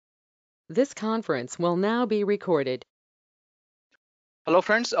This conference will now be recorded. Hello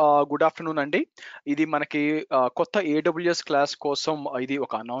friends, good afternoon అండి. ఇది మనకి కొత్త AWS క్లాస్ కోసం ఇది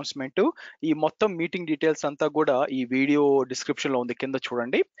ఒక అనౌన్స్మెంట్. ఈ మొత్తం మీటింగ్ డీటెయిల్స్ అంతా కూడా ఈ వీడియో డిస్క్రిప్షన్లో ఉంది, కింద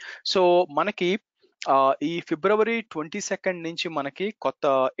చూడండి. సో మనకి ఈ ఫిబ్రవరి 22nd నుంచి మనకి కొత్త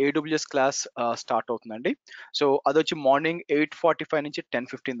AWS క్లాస్ స్టార్ట్ అవుతుందండి. సో అదొచ్చి మార్నింగ్ 8:45 నుంచి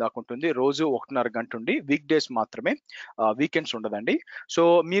 10:15 దాకా ఉంటుంది. రోజు 1.5 గంట ఉండి, వీక్ డేస్ మాత్రమే, వీకెండ్స్ ఉండదండి. సో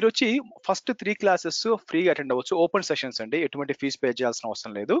మీరు వచ్చి ఫస్ట్ 3 క్లాసెస్ ఫ్రీగా అటెండ్ అవ్వచ్చు. ఓపెన్ సెషన్స్ అండి, ఎటువంటి ఫీజు పే చేయాల్సిన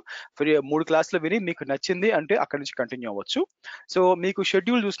అవసరం లేదు. ఫ్రీ 3 క్లాసులు విని మీకు నచ్చింది అంటే అక్కడి నుంచి కంటిన్యూ అవ్వచ్చు. సో మీకు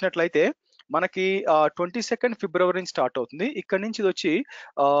షెడ్యూల్ చూసినట్లయితే మనకి 22nd ఫిబ్రవరి నుంచి స్టార్ట్ అవుతుంది. ఇక్కడి నుంచి ఇది వచ్చి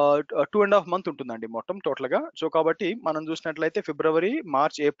 2.5 మంత్ ఉంటుందండి మొత్తం టోటల్గా. సో కాబట్టి మనం చూసినట్లయితే ఫిబ్రవరి,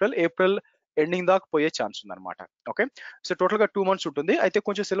 మార్చ్, ఏప్రిల్ ఎండింగ్ దాకా పోయే ఛాన్స్ ఉందన్నమాట. ఓకే, సో టోటల్గా 2 మంత్స్ ఉంటుంది. అయితే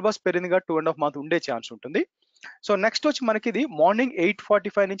కొంచెం సిలబస్ పెరిగిందిగా 2.5 మంత్ ఉండే ఛాన్స్ ఉంటుంది. సో నెక్స్ట్ వచ్చి మనకి ఇది మార్నింగ్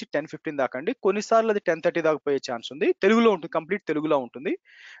 8:45 నుంచి 10:15 దాకా అండి. కొన్నిసార్లు అది 10:30 దాకా పోయే ఛాన్స్ ఉంది. తెలుగులో ఉంటుంది, కంప్లీట్ తెలుగులో ఉంటుంది.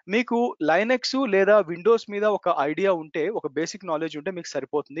 మీకు లైనెక్స్ లేదా విండోస్ మీద ఒక ఐడియా ఉంటే, ఒక బేసిక్ నాలెడ్జ్ ఉంటే మీకు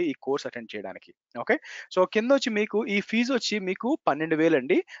సరిపోతుంది ఈ కోర్స్ అటెండ్ చేయడానికి. ఓకే, సో కింద వచ్చి మీకు ఈ ఫీజు వచ్చి మీకు 12,000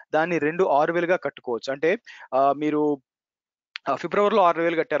 అండి. దాన్ని 6,000గా కట్టుకోవచ్చు. అంటే మీరు ఫిబ్రవరిలో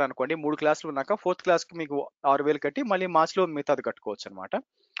 6,000 కట్టారనుకోండి, 3 క్లాసులు ఉన్నాక 4th క్లాస్కి మీకు 6,000 కట్టి మళ్ళీ మార్చ్లో మిగతాది కట్టుకోవచ్చు అనమాట.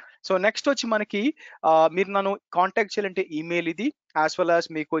 సో నెక్స్ట్ వచ్చి మనకి మీరు నన్ను కాంటాక్ట్ చేయాలంటే ఈమెయిల్ ఇది, యాజ్ వెల్ యాజ్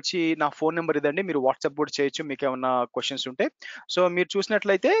మీకు వచ్చి నా ఫోన్ నెంబర్ ఇదండి. మీరు వాట్సాప్ కూడా చేయొచ్చు మీకు ఏమన్నా క్వశ్చన్స్ ఉంటే. సో మీరు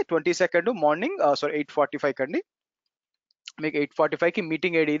చూసినట్లయితే 22nd మార్నింగ్ 8:45 అండి. మీకు 8:45కి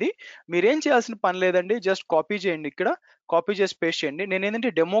మీటింగ్ ఐడి ఇది. మీరేం చేయాల్సిన పని లేదండి, జస్ట్ కాపీ చేయండి, ఇక్కడ కాపీ చేసి పేస్ట్ చేయండి. నేను ఏంటంటే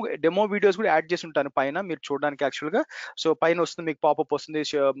డెమో వీడియోస్ కూడా యాడ్ చేసి ఉంటాను పైన, మీరు చూడడానికి యాక్చువల్గా. సో పైన వస్తుంది, మీకు పాపప్ వస్తుంది,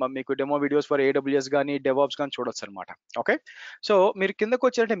 మీకు డెమో వీడియోస్ ఫర్ AWS కానీ DevOps కానీ చూడొచ్చు అనమాట. ఓకే, సో మీరు కిందకు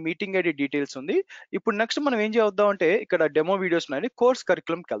వచ్చారంటే మీటింగ్ ఐడి డీటెయిల్స్ ఉంది. ఇప్పుడు నెక్స్ట్ మనం ఏం చేద్దాం అంటే, ఇక్కడ డెమో వీడియోస్ ఉన్నాయి, కోర్స్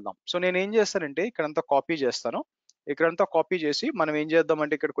కరికులంకి వెళ్దాం. సో నేను ఏం చేస్తానంటే ఇక్కడంతా కాపీ చేస్తాను. ఇక్కడంతా కాపీ చేసి మనం ఏం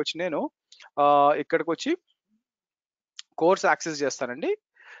చేద్దామంటే ఇక్కడికి వచ్చి నేను ఇక్కడికి వచ్చి కోర్స్ యాక్సెస్ చేస్తానండి.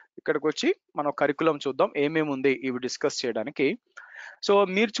 ఇక్కడికి వచ్చి మనం కరికులం చూద్దాం ఏమేమి ఉంది ఇవి డిస్కస్ చేయడానికి. సో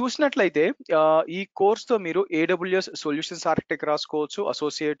మీరు చూసినట్లయితే ఈ కోర్స్తో మీరు AWS సొల్యూషన్స్ ఆర్కిటెక్ట్ రాసుకోవచ్చు,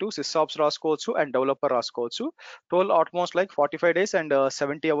 అసోసియేట్, SYSOPS రాసుకోవచ్చు, అండ్ డెవలపర్ రాసుకోవచ్చు. Toll almost like 45 days and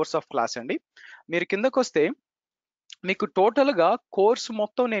 70 hours of class అండి. మీరు కిందకు వస్తే మీకు టోటల్గా కోర్స్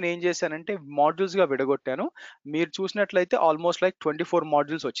మొత్తం నేను ఏం చేశానంటే మాడ్యూల్స్గా విడగొట్టాను. మీరు చూసినట్లయితే ఆల్మోస్ట్ లైక్ 24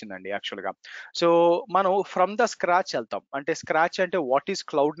 మాడ్యూల్స్ వచ్చిందండి యాక్చువల్గా. సో మనం ఫ్రమ్ ద స్క్రాచ్ వెళ్తాం. అంటే స్క్రాచ్ అంటే వాట్ ఈస్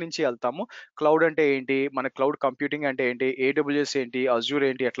క్లౌడ్ నుంచి వెళ్తాము. క్లౌడ్ అంటే ఏంటి, మన క్లౌడ్ కంప్యూటింగ్ అంటే ఏంటి, AWS ఏంటి, అజూర్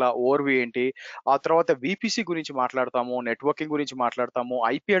ఏంటి, ఎట్లా ఓవర్వ్యూ ఏంటి, ఆ తర్వాత VPC గురించి మాట్లాడతాము, నెట్వర్కింగ్ గురించి మాట్లాడతాము,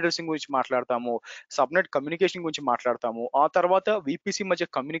 IP అడ్రసింగ్ గురించి మాట్లాడతాము, సబ్నెట్ కమ్యూనికేషన్ గురించి మాట్లాడతాము, ఆ తర్వాత VPC మధ్య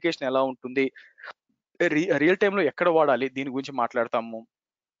కమ్యూనికేషన్ ఎలా ఉంటుంది, రియల్ టైంలో ఎక్కడ వాడాలి దీని గురించి మాట్లాడతాము.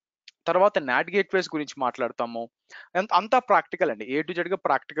 తర్వాత నాట్ గేట్వేస్ గురించి మాట్లాడతాము. అంతా ప్రాక్టికల్ అండి, A to Z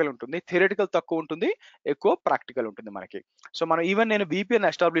ప్రాక్టికల్ ఉంటుంది. థియరిటికల్ తక్కువ ఉంటుంది, ఎక్కువ ప్రాక్టికల్ ఉంటుంది మనకి. సో మనం ఈవెన్ నేను VPN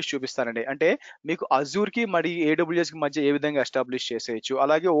ఎస్టాబ్లిష్ చూపిస్తానండి. అంటే మీకు అజూర్కి మరి AWSకి మధ్య ఏ విధంగా ఎస్టాబ్లిష్ చేసేయచ్చు,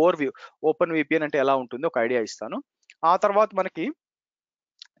 అలాగే ఓపెన్ VPN అంటే ఎలా ఉంటుంది ఒక ఐడియా ఇస్తాను. ఆ తర్వాత మనకి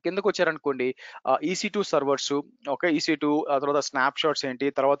కిందకు వచ్చారనుకోండి, EC2 సర్వర్స్, ఓకే, EC2, ఆ తర్వాత స్నాప్ షాట్స్ ఏంటి,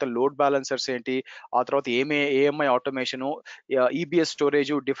 తర్వాత లోడ్ బ్యాలెన్సర్స్ ఏంటి, ఆ తర్వాత AMI automation, EBS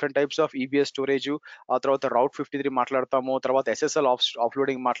storage, different types of EBS storage, ఆ తర్వాత రౌట్ 53 మాట్లాడతాము, తర్వాత SSL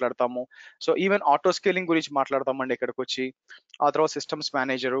ఆఫ్లోడింగ్ మాట్లాడతాము. సో ఈవెన్ ఆటో స్కేలింగ్ గురించి మాట్లాడతామండి ఇక్కడికి వచ్చి. ఆ తర్వాత సిస్టమ్స్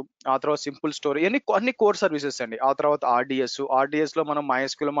మేనేజరు, ఆ తర్వాత సింపుల్ స్టోరీ, అన్ని కోర్ సర్వీసెస్ అండి. ఆ తర్వాత RDS లో మనం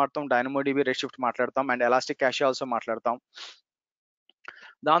MySQL మాట్లాడతాం, DynamoDB, రెడ్షిఫ్ట్ మాట్లాడతాం, అండ్ ఎలాస్టిక్ క్యాష్ ఆల్సో మాట్లాడతాం.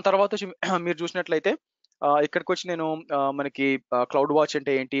 దాని తర్వాత వచ్చి మీరు చూసినట్లయితే ఇక్కడికి వచ్చి నేను మనకి క్లౌడ్ వాచ్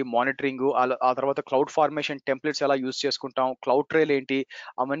అంటే ఏంటి, మానిటరింగ్, ఆ తర్వాత క్లౌడ్ ఫార్మేషన్ టెంప్లెట్స్ ఎలా యూజ్ చేసుకుంటాం, క్లౌడ్ ట్రైల్ ఏంటి,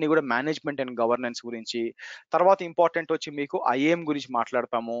 అవన్నీ కూడా మేనేజ్మెంట్ అండ్ గవర్నెన్స్ గురించి. తర్వాత ఇంపార్టెంట్ వచ్చి మీకు IAM గురించి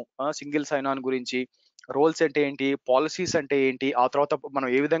మాట్లాడతాము, సింగిల్ సైన్ ఆన్ గురించి, రోల్స్ అంటే ఏంటి, పాలసీస్ అంటే ఏంటి, ఆ తర్వాత మనం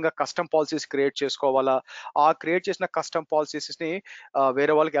ఏ విధంగా కస్టమ్ పాలసీస్ క్రియేట్ చేసుకోవాలా, ఆ క్రియేట్ చేసిన కస్టమ్ పాలసీస్ని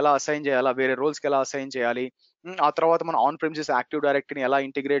వేరే వాళ్ళకి ఎలా అసైన్ చేయాలా, వేరే రోల్స్కి ఎలా అసైన్ చేయాలి, ఆ తర్వాత మనం ఆన్ ప్రెమిసెస్ యాక్టివ్ డైరెక్టరీని ఎలా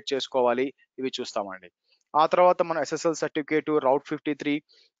ఇంటిగ్రేట్ చేసుకోవాలి, ఇవి చూస్తామండి. ఆ తర్వాత మనం SSL సర్టిఫికేట్, రౌట్ 53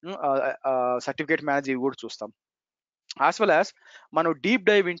 సర్టిఫికేట్ మేనేజ్, ఇవి కూడా చూస్తాం. యాజ్ వెల్ యాజ్ మనం deep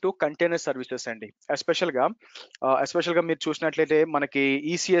dive into container services అండి. ఎస్పెషల్గా మీరు చూసినట్లయితే మనకి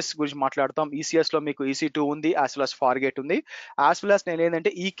ECS గురించి మాట్లాడతాం. ECS లో మీకు EC2 ఉంది, యాజ్ వెల్ యాజ్ ఫార్గేట్ ఉంది. యాజ్ వెల్ యాజ్ నేను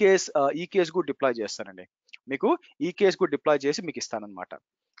ఏంటంటే ఈకేఎస్ కూడా డిప్లాయ్ చేస్తానండి. మీకు ఈకేఎస్ కూడా డిప్లాయ్ చేసి మీకు ఇస్తానన్నమాట.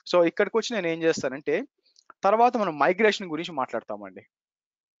 సో ఇక్కడికి వచ్చి నేను ఏం చేస్తానంటే తర్వాత మనం మైగ్రేషన్ గురించి మాట్లాడతామండి.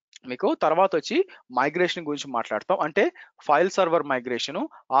 మీకు తర్వాత వచ్చి మైగ్రేషన్ గురించి మాట్లాడతాం. అంటే ఫైల్ సర్వర్ మైగ్రేషను,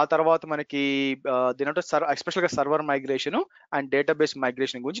 ఆ తర్వాత మనకి దీనంటే ఎస్పెషల్‌గా server migration and database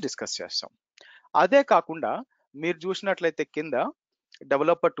migration గురించి డిస్కస్ చేస్తాం. అదే కాకుండా మీరు చూసినట్లయితే కింద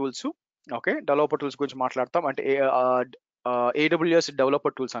developer tools, okay. Developer tools గురించి మాట్లాడతాం. అంటే AWS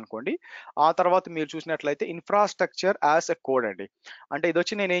డెవలపర్ టూల్స్ అనుకోండి. ఆ తర్వాత మీరు చూసినట్లయితే ఇన్‌ఫ్రాస్ట్రక్చర్ యాస్ ఎ కోడ్ అండి. అంటే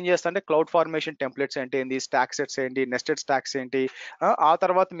ఇదొచ్చి నేనేం చేస్తా అంటే క్లౌడ్ ఫార్మేషన్ టెంప్లెట్స్ అంటే ఏంది, స్టాక్ సెట్స్ ఏంటి, నెస్టెడ్ స్టాక్స్ ఏంటి, ఆ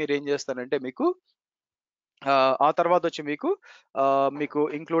తర్వాత మీరేం చేస్తారంటే మీకు ఆ తర్వాత వచ్చి మీకు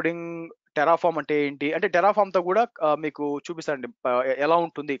ఇంక్లూడింగ్ టెరాఫార్మ్ అంటే ఏంటి, అంటే టెరాఫార్మ్‌తో కూడా మీకు చూపిస్తానండి. ఎలా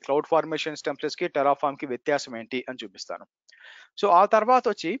ఉంటుంది క్లౌడ్ ఫార్మేషన్ టెంప్లెట్స్‌కి, టెరాఫార్మ్‌కి వ్యత్యాసం ఏంటి అని చూపిస్తాను. సో, ఆ తర్వాత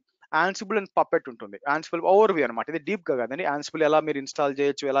వచ్చి యాన్సిబుల్ అండ్ పప్పెట్ ఉంటుంది. యాన్సిబుల్ ఓవర్‌వ్యూ అనమాట. ఇది డీప్‌గా కాదండి. యాన్సిబుల్ ఎలా మీరు ఇన్‌స్టాల్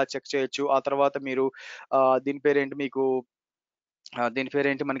చేయొచ్చు, ఎలా చెక్ చేయొచ్చు, ఆ తర్వాత మీరు దీని పేరేంటి మీకు దీని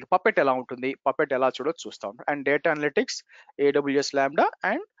పేరేంటి మనకి పప్పెట్ ఎలా ఉంటుంది, పప్పెట్ ఎలా చూడొచ్చు చూస్తాం. And data analytics, AWS lambda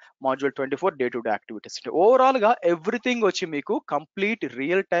and module 24 day to day activities. ఓవరాల్‌గా ఎవ్రీథింగ్ వచ్చి మీకు కంప్లీట్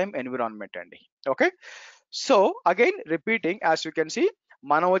రియల్ టైమ్ ఎన్విరాన్మెంట్ అండి. Okay. So, again repeating as you can see,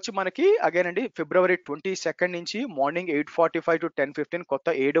 మనకి అగైన్ అండి ఫిబ్రవరి 22nd నుంచి మార్నింగ్ 8:45 టు 10:15 కొత్త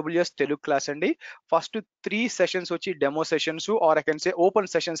ఏడబ్ల్యూఎస్ తెలుగు క్లాస్ అండి. ఫస్ట్ 3 సెషన్స్ వచ్చి demo sessions are I can say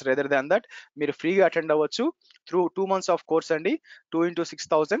open sessions rather than that. మీరు ఫ్రీగా attend అవ్వచ్చు. త్రూ 2 మంత్స్ ఆఫ్ కోర్స్ అండి. 2 ఇంటూ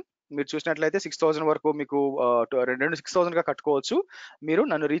 6,000 మీరు చూసినట్లయితే 6,000 వరకు మీకు 6,000గా కట్టుకోవచ్చు. మీరు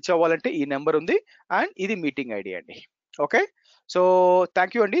నన్ను రీచ్ అవ్వాలంటే ఈ నెంబర్ ఉంది అండ్ ఇది మీటింగ్ ఐడి అండి. ఓకే. సో,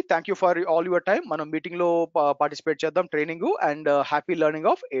 థ్యాంక్ యూ అండి. Thank you for all your time. మనం మీటింగ్‌లో పార్టిసిపేట్ చేద్దాం training and happy learning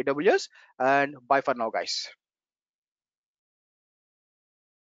of AWS and by for now guys.